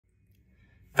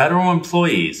Federal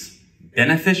employees,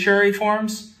 beneficiary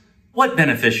forms? What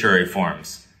beneficiary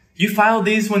forms? You filed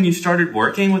these when you started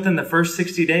working within the first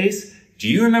 60 days? Do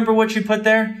you remember what you put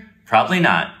there? Probably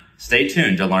not. Stay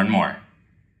tuned to learn more.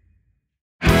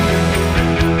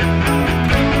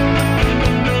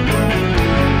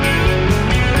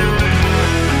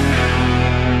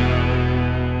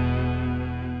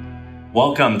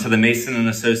 Welcome to the Mason &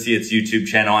 Associates YouTube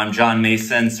channel. I'm John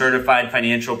Mason, certified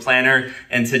financial planner,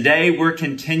 and today we're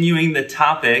continuing the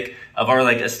topic of our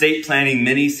estate planning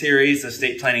mini-series,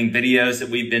 estate planning videos that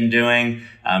we've been doing.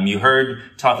 You heard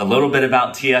talk a little bit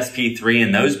about TSP3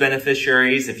 and those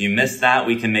beneficiaries. If you missed that,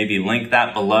 we can maybe link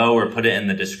that below or put it in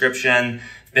the description.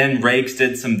 Ben Rakes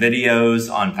did some videos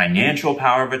on financial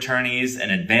power of attorneys and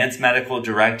advanced medical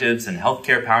directives and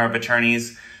healthcare power of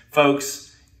attorneys. Folks,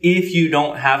 if you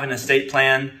don't have an estate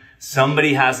plan,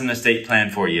 somebody has an estate plan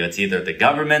for you. It's either the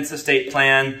government's estate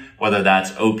plan, whether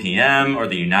that's OPM or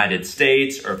the United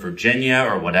States or Virginia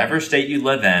or whatever state you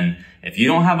live in. If you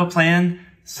don't have a plan,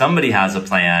 somebody has a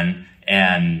plan,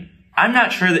 and I'm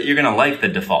not sure that you're going to like the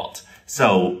default.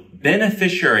 So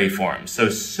beneficiary forms.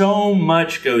 So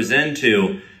much goes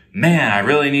into, man, I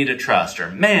really need a trust, or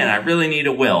man, I really need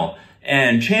a will.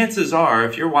 And chances are,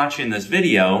 if you're watching this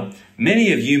video,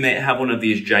 many of you may have one of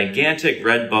these gigantic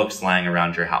red books lying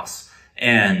around your house.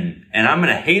 And I'm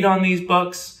going to hate on these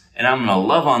books, and I'm going to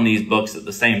love on these books at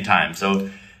the same time.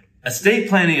 So estate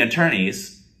planning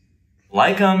attorneys,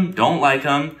 like them, don't like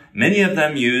them, many of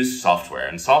them use software.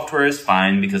 And software is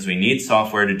fine because we need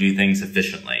software to do things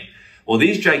efficiently. Well,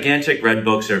 these gigantic red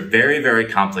books are very, very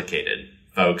complicated,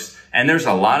 folks. And there's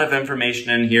a lot of information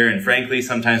in here, and frankly,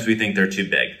 sometimes we think they're too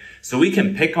big. So we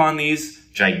can pick on these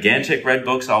gigantic red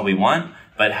books all we want,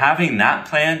 but having that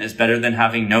plan is better than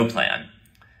having no plan.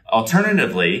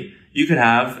 Alternatively, you could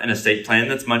have an estate plan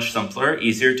that's much simpler,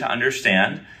 easier to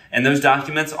understand, and those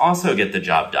documents also get the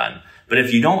job done. But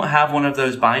if you don't have one of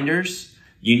those binders,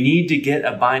 you need to get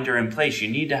a binder in place. You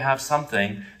need to have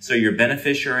something so your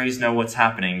beneficiaries know what's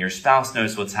happening, your spouse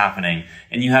knows what's happening,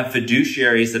 and you have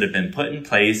fiduciaries that have been put in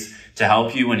place to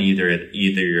help you when either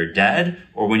you're dead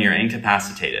or when you're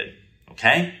incapacitated.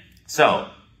 Okay? So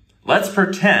let's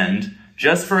pretend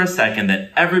just for a second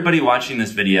that everybody watching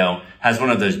this video has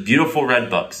one of those beautiful red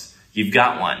books. You've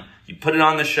got one. You put it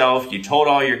on the shelf. You told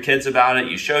all your kids about it.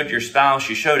 You showed your spouse.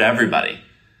 You showed everybody.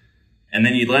 And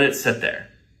then you let it sit there.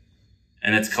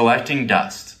 And it's collecting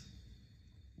dust.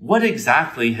 What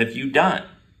exactly have you done?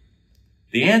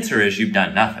 The answer is you've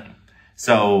done nothing.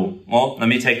 So, well, let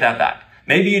me take that back.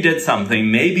 Maybe you did something.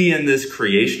 Maybe in this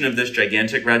creation of this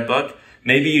gigantic red book,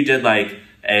 maybe you did like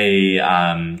a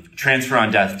transfer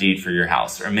on death deed for your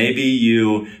house, or maybe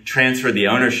you transferred the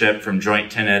ownership from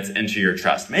joint tenants into your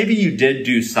trust. Maybe you did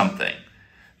do something,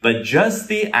 but just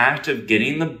the act of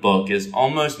getting the book is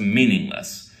almost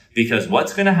meaningless, because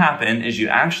what's going to happen is you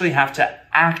actually have to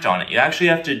act on it. You actually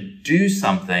have to do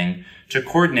something to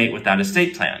coordinate with that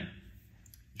estate plan.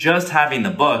 Just having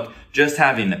the book, just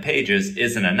having the pages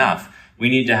isn't enough. We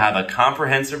need to have a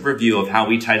comprehensive review of how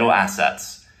we title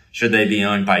assets. Should they be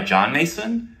owned by John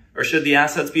Mason, or should the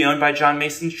assets be owned by John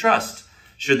Mason's trust?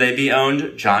 Should they be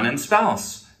owned John and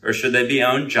spouse, or should they be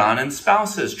owned John and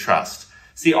spouse's trust?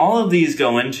 See, all of these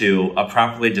go into a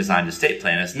properly designed estate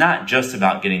plan. It's not just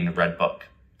about getting the red book.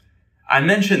 I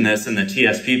mentioned this in the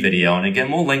TSP video, and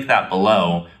again, we'll link that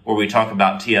below where we talk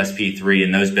about TSP3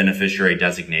 and those beneficiary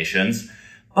designations.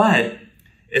 But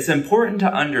it's important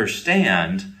to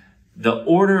understand the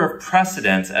order of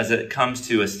precedence as it comes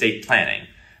to estate planning.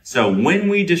 So when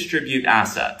we distribute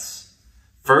assets,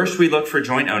 first we look for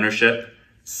joint ownership,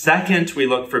 second we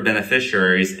look for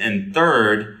beneficiaries, and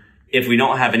third, if we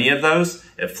don't have any of those,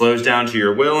 it flows down to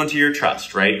your will and to your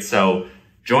trust, right? So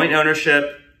joint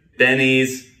ownership,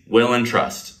 bennies, will and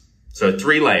trust. So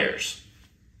 3 layers.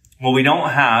 Well, we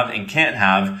don't have and can't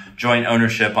have joint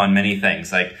ownership on many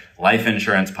things like life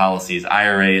insurance policies,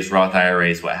 IRAs, Roth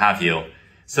IRAs, what have you.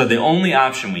 So the only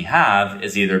option we have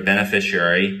is either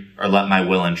beneficiary or let my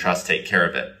will and trust take care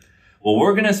of it. Well,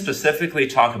 we're going to specifically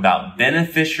talk about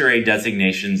beneficiary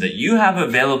designations that you have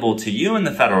available to you in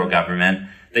the federal government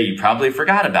that you probably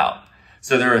forgot about.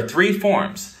 So there are 3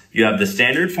 forms. You have the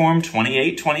standard form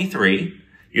 2823,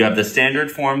 you have the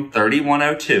standard form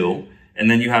 3102,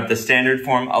 and then you have the standard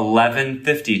form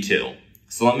 1152.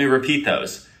 So let me repeat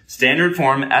those. Standard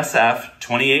form SF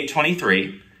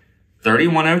 2823,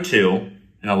 3102,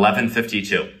 and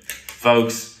 1152.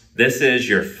 Folks, this is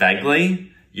your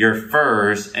FEGLI, your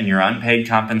FERS, and your unpaid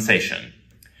compensation.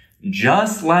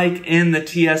 Just like in the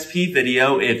TSP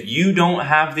video, if you don't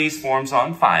have these forms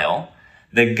on file,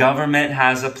 The government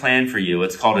has a plan for you.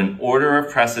 It's called an order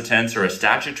of precedence or a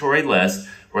statutory list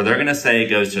where they're going to say it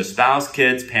goes to spouse,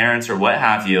 kids, parents, or what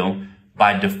have you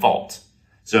by default.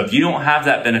 So if you don't have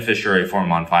that beneficiary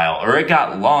form on file, or it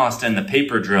got lost in the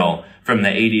paper drill from the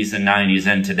 80s and 90s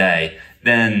and today,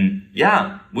 then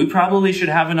yeah, we probably should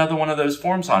have another one of those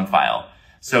forms on file.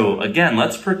 So again,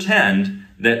 let's pretend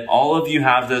that all of you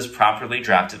have this properly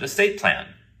drafted estate plan.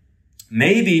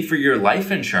 Maybe for your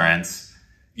life insurance,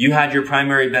 you had your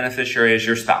primary beneficiary as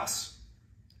your spouse.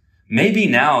 Maybe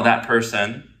now that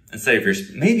person,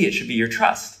 maybe it should be your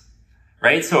trust,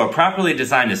 right? So a properly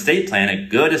designed estate plan, a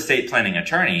good estate planning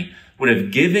attorney would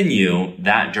have given you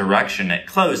that direction at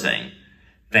closing.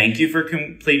 Thank you for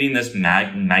completing this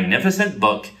magnificent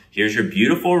book. Here's your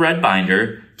beautiful red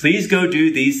binder. Please go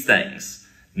do these things.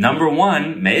 Number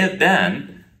one may have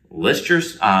been list your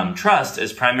trust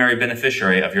as primary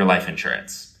beneficiary of your life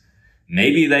insurance.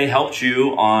 Maybe they helped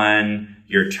you on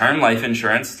your term life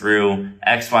insurance through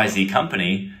XYZ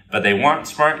company, but they weren't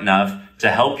smart enough to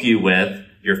help you with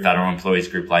your federal employees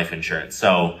group life insurance.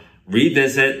 So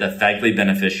revisit the FEGLI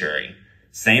beneficiary.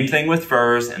 Same thing with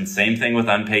FERS and same thing with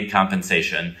unpaid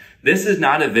compensation. This is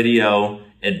not a video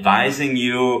advising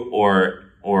you or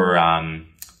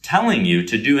telling you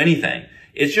to do anything.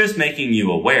 It's just making you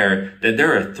aware that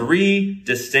there are 3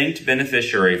 distinct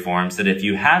beneficiary forms that if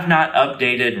you have not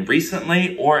updated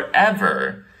recently or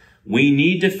ever, we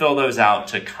need to fill those out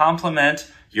to complement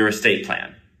your estate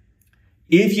plan.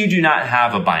 If you do not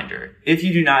have a binder, if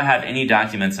you do not have any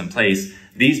documents in place,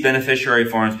 these beneficiary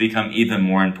forms become even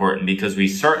more important because we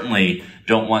certainly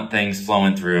don't want things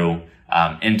flowing through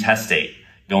intestate,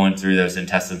 going through those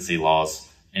intestacy laws,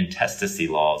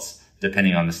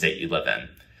 depending on the state you live in.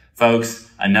 Folks,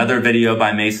 another video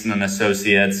by Mason and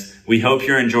Associates. We hope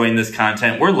you're enjoying this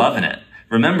content. We're loving it.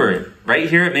 Remember, right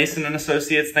here at Mason and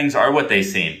Associates, things are what they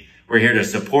seem. We're here to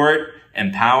support,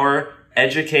 empower,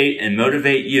 educate, and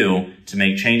motivate you to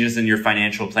make changes in your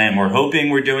financial plan. We're hoping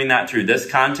we're doing that through this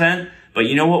content, but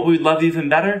you know what we'd love even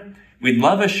better? We'd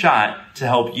love a shot to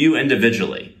help you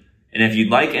individually. And if you'd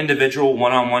like individual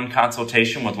one-on-one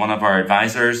consultation with one of our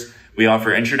advisors, we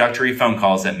offer introductory phone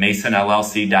calls at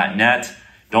masonllc.net.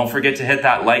 Don't forget to hit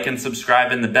that like and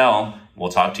subscribe and the bell.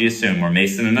 We'll talk to you soon. We're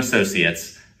Mason and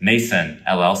Associates,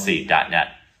 masonllc.net.